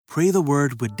Pray the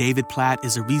Word with David Platt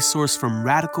is a resource from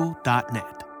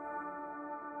radical.net.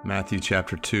 Matthew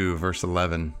chapter 2, verse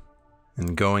 11.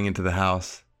 And going into the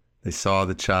house, they saw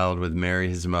the child with Mary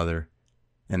his mother,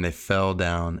 and they fell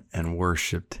down and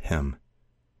worshipped him.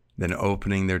 Then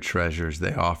opening their treasures,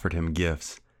 they offered him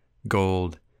gifts,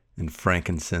 gold and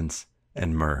frankincense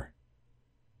and myrrh.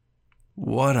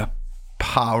 What a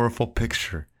powerful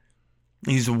picture.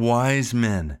 These wise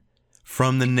men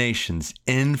from the nations,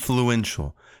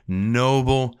 influential,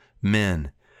 noble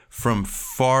men from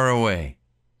far away,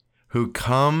 who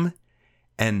come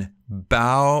and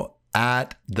bow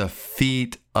at the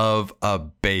feet of a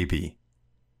baby.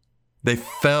 They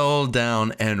fell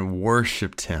down and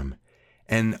worshiped him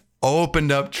and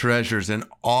opened up treasures and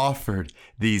offered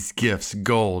these gifts,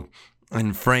 gold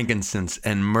and frankincense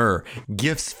and myrrh,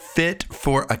 gifts fit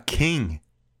for a king.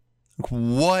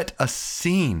 What a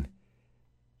scene.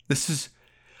 This is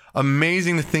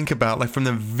amazing to think about, like from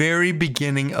the very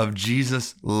beginning of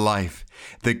Jesus' life,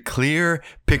 the clear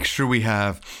picture we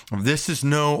have of this is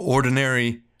no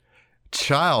ordinary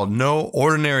child, no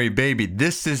ordinary baby.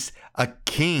 This is a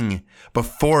king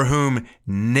before whom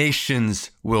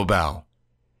nations will bow.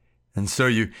 And so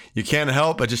you can't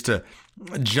help but just to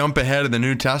jump ahead of the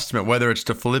New Testament, whether it's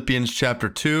to Philippians chapter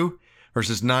 2,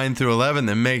 verses 9 through 11,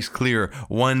 that makes clear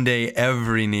one day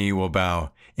every knee will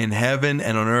bow in heaven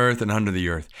and on earth and under the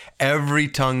earth. Every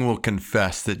tongue will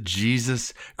confess that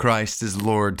Jesus Christ is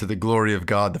Lord to the glory of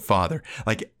God the Father.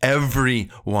 Like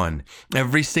everyone,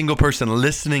 every single person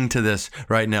listening to this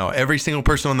right now, every single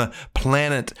person on the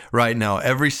planet right now,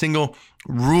 every single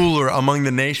ruler among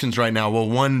the nations right now will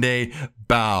one day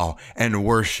bow and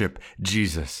worship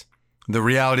Jesus. The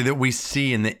reality that we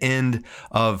see in the end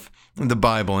of the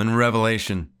Bible in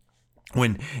Revelation,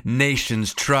 when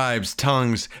nations, tribes,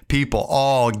 tongues, people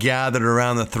all gathered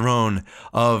around the throne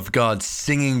of God,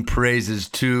 singing praises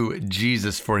to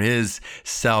Jesus for his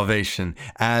salvation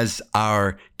as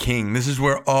our King. This is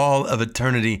where all of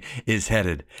eternity is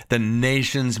headed. The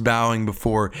nations bowing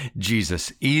before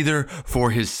Jesus, either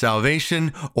for his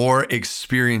salvation or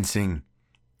experiencing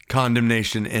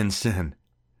condemnation and sin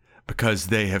because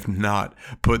they have not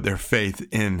put their faith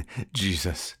in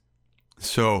Jesus.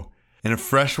 So, in a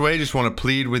fresh way, just want to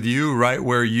plead with you right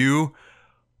where you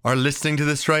are listening to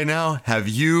this right now. Have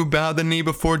you bowed the knee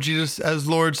before Jesus as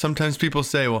Lord? Sometimes people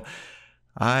say, well,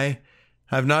 I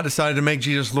have not decided to make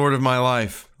Jesus Lord of my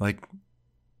life. Like,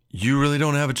 you really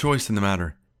don't have a choice in the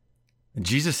matter.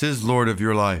 Jesus is Lord of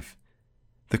your life.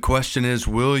 The question is,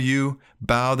 will you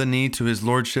bow the knee to his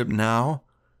Lordship now?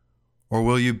 Or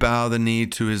will you bow the knee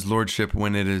to his Lordship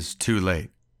when it is too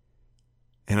late?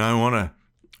 And I want to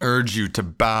urge you to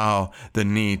bow the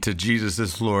knee to Jesus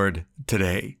as Lord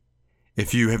today,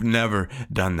 if you have never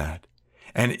done that.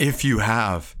 And if you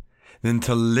have, then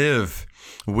to live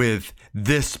with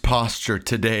this posture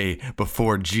today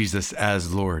before Jesus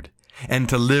as Lord, and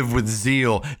to live with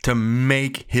zeal to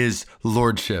make his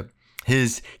lordship,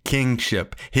 his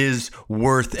kingship, his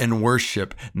worth and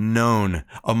worship known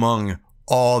among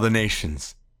all the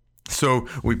nations. So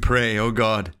we pray, oh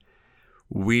God,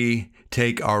 we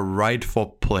take our rightful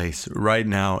place right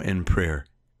now in prayer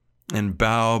and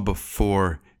bow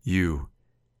before you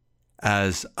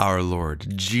as our Lord.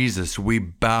 Jesus, we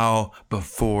bow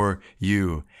before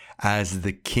you as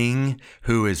the King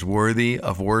who is worthy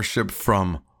of worship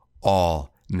from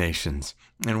all nations.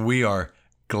 And we are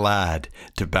glad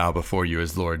to bow before you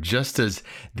as Lord, just as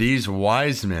these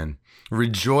wise men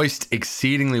rejoiced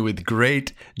exceedingly with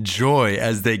great joy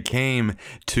as they came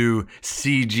to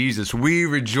see Jesus. We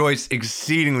rejoice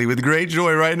exceedingly with great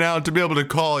joy right now to be able to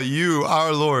call you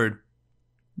our Lord.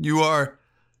 You are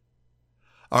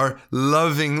our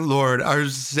loving Lord, our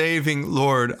saving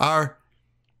Lord, our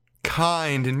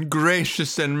kind and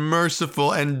gracious and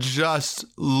merciful and just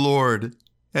Lord.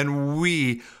 And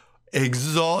we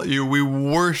exalt you. We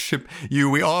worship you.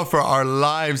 We offer our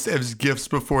lives as gifts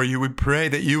before you. We pray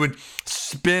that you would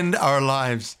spend our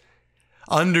lives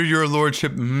under your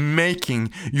lordship,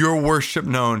 making your worship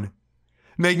known.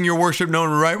 Making your worship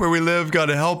known right where we live. God,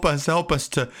 help us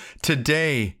to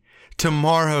today,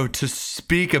 tomorrow, to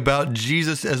speak about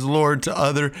Jesus as Lord to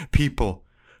other people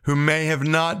who may have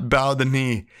not bowed the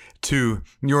knee to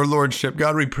your lordship.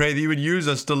 God, we pray that you would use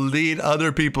us to lead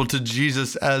other people to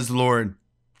Jesus as Lord.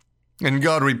 And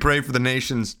God, we pray for the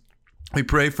nations. We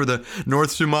pray for the North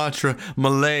Sumatra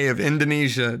Malay of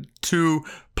Indonesia,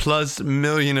 2+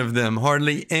 million of them.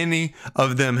 Hardly any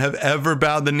of them have ever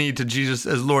bowed the knee to Jesus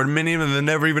as Lord. Many of them have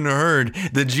never even heard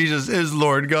that Jesus is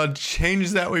Lord. God,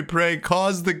 change that, we pray.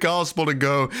 Cause the gospel to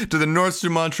go to the North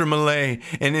Sumatra Malay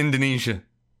in Indonesia.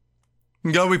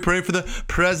 God, we pray for the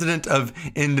president of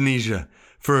Indonesia,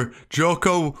 for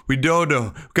Joko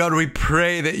Widodo. God, we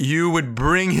pray that you would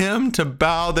bring him to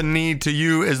bow the knee to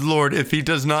you as Lord if he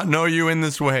does not know you in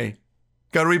this way.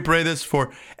 God, we pray this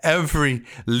for every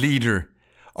leader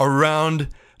around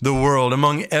the world,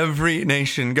 among every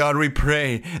nation. God, we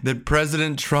pray that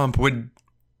President Trump would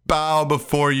bow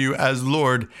before you as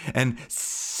Lord and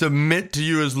submit to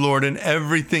you as Lord in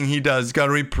everything he does.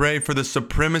 God, we pray for the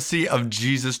supremacy of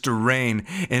Jesus to reign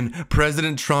in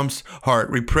President Trump's heart.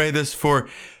 We pray this for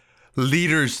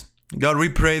leaders. God, we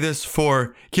pray this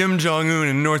for Kim Jong-un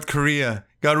in North Korea.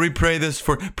 God, we pray this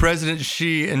for President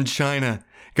Xi in China.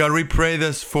 God, we pray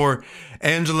this for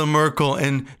Angela Merkel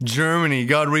in Germany.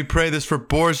 God, we pray this for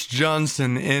Boris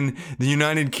Johnson in the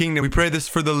United Kingdom. We pray this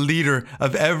for the leader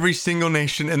of every single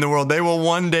nation in the world. They will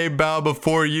one day bow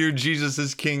before you, Jesus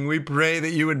as King. We pray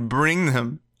that you would bring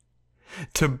them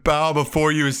to bow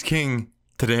before you as King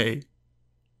today,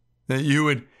 that you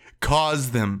would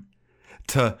cause them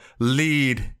to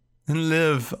lead and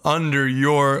live under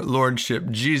your lordship.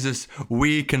 Jesus,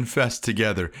 we confess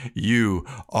together, you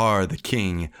are the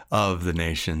King of the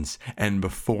nations. And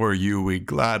before you, we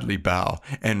gladly bow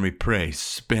and we pray,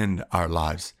 spend our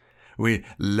lives. We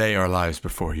lay our lives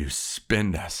before you.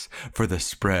 Spend us for the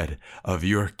spread of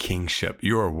your kingship,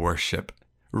 your worship,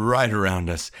 right around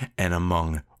us and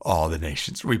among all the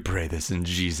nations. We pray this in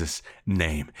Jesus'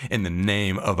 name, in the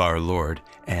name of our Lord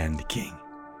and King.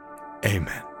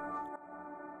 Amen.